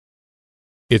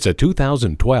It's a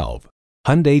 2012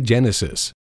 Hyundai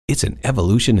Genesis. It's an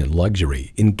evolution in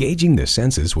luxury, engaging the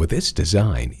senses with its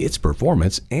design, its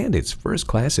performance, and its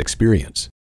first-class experience.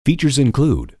 Features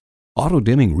include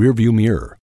auto-dimming rearview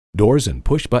mirror, doors and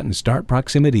push-button start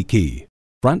proximity key,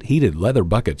 front heated leather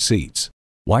bucket seats,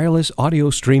 wireless audio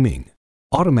streaming,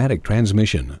 automatic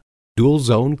transmission,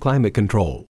 dual-zone climate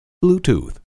control,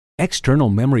 Bluetooth, external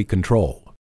memory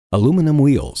control, aluminum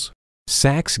wheels,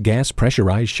 Sachs gas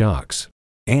pressurized shocks,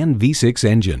 and V6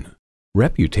 engine.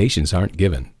 Reputations aren't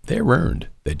given, they're earned.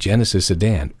 The Genesis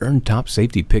sedan earned top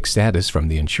safety pick status from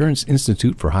the Insurance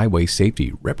Institute for Highway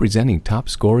Safety, representing top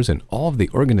scores in all of the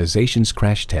organization's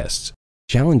crash tests.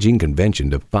 Challenging convention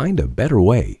to find a better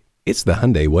way. It's the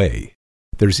Hyundai way.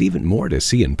 There's even more to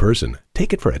see in person.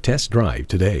 Take it for a test drive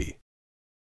today.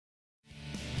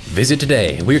 Visit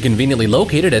today. We're conveniently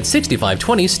located at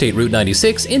 6520 State Route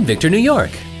 96 in Victor, New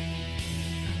York.